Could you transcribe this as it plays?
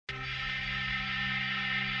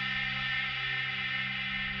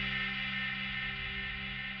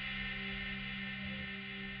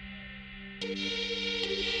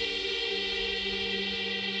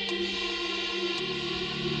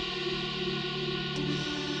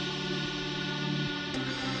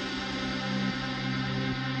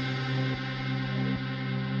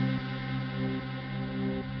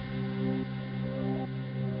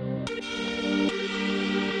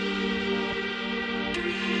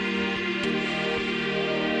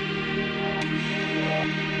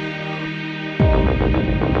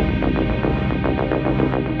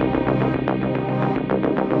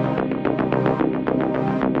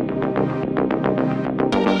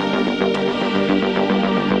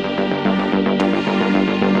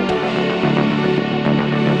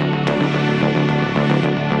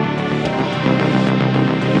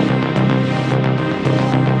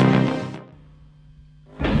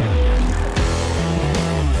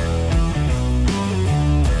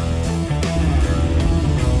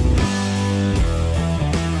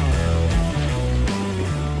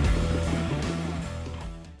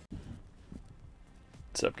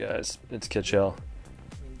What's up, guys? It's Churchill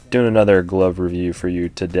doing another glove review for you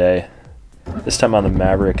today. This time on the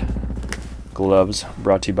Maverick gloves,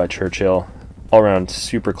 brought to you by Churchill. All around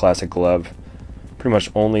super classic glove, pretty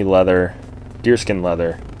much only leather, deerskin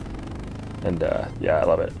leather, and yeah, I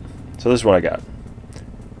love it. So this is what I got.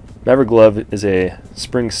 Maverick glove is a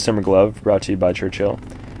spring summer glove brought to you by Churchill,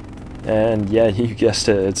 and yeah, you guessed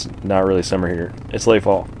it, it's not really summer here, it's late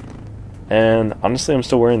fall, and honestly I'm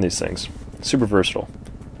still wearing these things. Super versatile.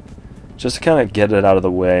 Just to kind of get it out of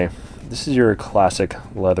the way, this is your classic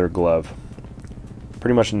leather glove.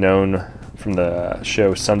 Pretty much known from the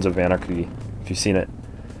show Sons of Anarchy, if you've seen it.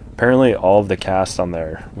 Apparently all of the cast on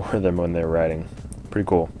there wore them when they were riding. Pretty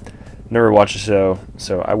cool. Never watched the show,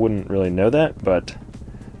 so I wouldn't really know that, but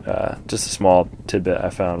just a small tidbit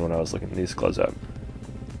I found when I was looking these gloves up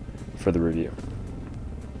for the review.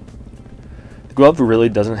 The glove really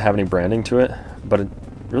doesn't have any branding to it, but it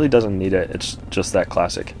really doesn't need it. It's just that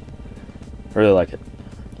classic. I really like it.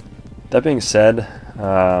 That being said,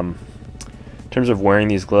 in terms of wearing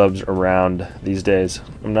these gloves around these days,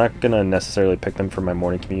 I'm not going to necessarily pick them for my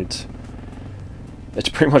morning commutes. It's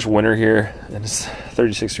pretty much winter here, and it's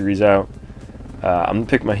 36 degrees out. I'm going to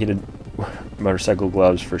pick my heated motorcycle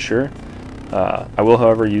gloves for sure. I will,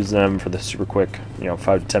 however, use them for the super quick,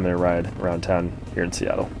 5 to 10 minute ride around town here in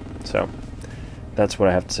Seattle. So that's what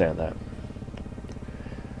I have to say on that.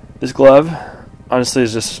 This glove, honestly,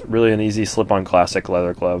 is just really an easy slip-on classic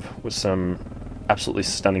leather glove with some absolutely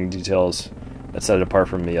stunning details that set it apart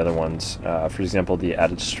from the other ones. For example, the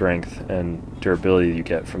added strength and durability you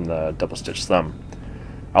get from the double-stitched thumb.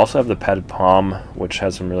 I also have the padded palm, which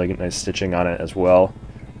has some really nice stitching on it as well.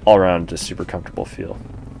 All around, just super comfortable feel.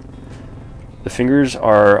 The fingers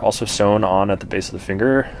are also sewn on at the base of the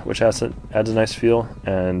finger, which adds a nice feel,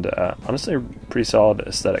 and honestly, a pretty solid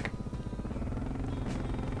aesthetic.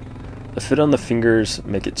 The fit on the fingers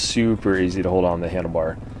make it super easy to hold on the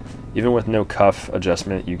handlebar. Even with no cuff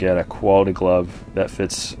adjustment, you get a quality glove that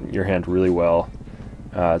fits your hand really well.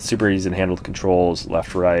 It's super easy to handle the controls,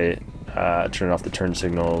 left, right, turn off the turn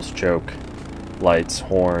signals, choke, lights,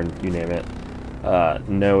 horn, you name it.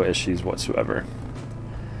 No issues whatsoever.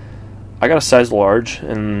 I got a size large,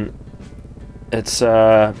 and it's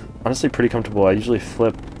honestly pretty comfortable. I usually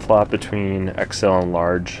flip-flop between XL and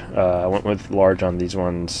large. I went with large on these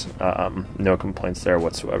ones. No complaints there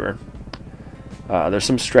whatsoever. There's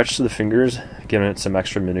some stretch to the fingers, giving it some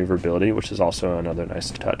extra maneuverability, which is also another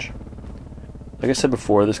nice touch. Like I said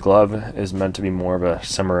before, this glove is meant to be more of a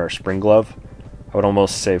summer or spring glove. I would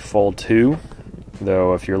almost say fall 2,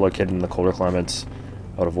 though if you're located in the colder climates,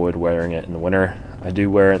 I would avoid wearing it in the winter. I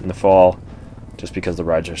do wear it in the fall just because the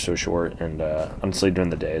rides are so short, and honestly during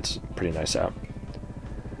the day it's pretty nice out.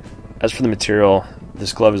 As for the material,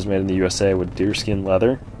 this glove is made in the USA with deerskin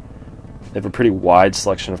leather. They have a pretty wide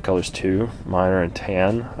selection of colors too. Mine are in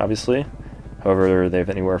tan, obviously. However, they have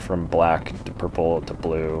anywhere from black to purple to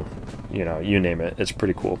blue, you name it. It's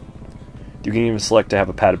pretty cool. You can even select to have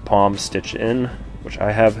a padded palm stitched in, which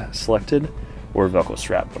I have selected, or a Velcro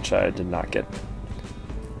strap, which I did not get.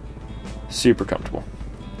 Super comfortable.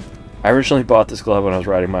 I originally bought this glove when I was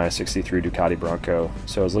riding my 63 Ducati Bronco,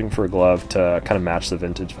 so I was looking for a glove to kind of match the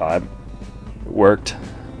vintage vibe. It worked,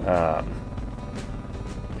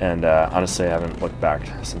 and honestly I haven't looked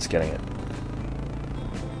back since getting it.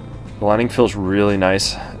 The lining feels really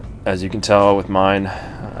nice. As you can tell with mine,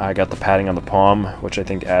 I got the padding on the palm, which I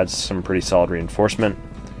think adds some pretty solid reinforcement,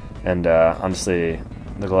 and honestly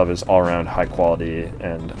the glove is all around high quality,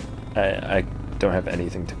 and I don't have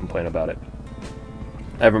anything to complain about it.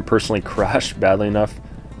 I haven't personally crashed badly enough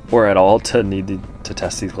or at all to need to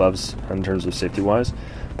test these gloves in terms of safety wise,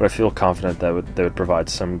 but I feel confident that they would provide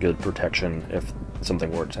some good protection if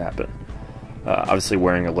something were to happen. Obviously,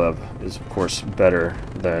 wearing a glove is, of course, better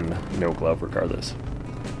than no glove regardless.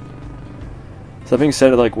 So that being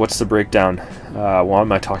said, like, what's the breakdown? Why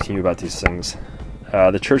am I talking to you about these things?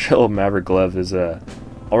 The Churchill Maverick glove is a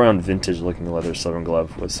all-around vintage-looking leather sewn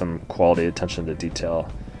glove with some quality attention to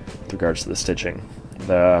detail with regards to the stitching.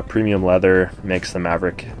 The premium leather makes the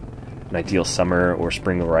Maverick an ideal summer or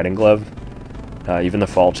spring riding glove, even the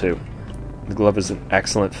fall too. The glove is an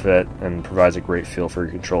excellent fit and provides a great feel for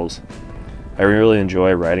your controls. I really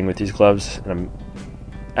enjoy riding with these gloves, and I'm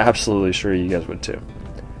absolutely sure you guys would too.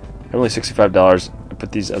 They're only $65. I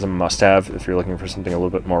put these as a must-have if you're looking for something a little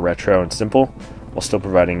bit more retro and simple, while still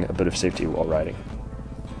providing a bit of safety while riding.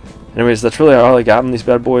 Anyways, that's really all I got on these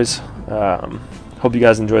bad boys. Hope you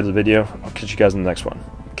guys enjoyed the video. I'll catch you guys in the next one.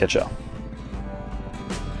 Catch y'all.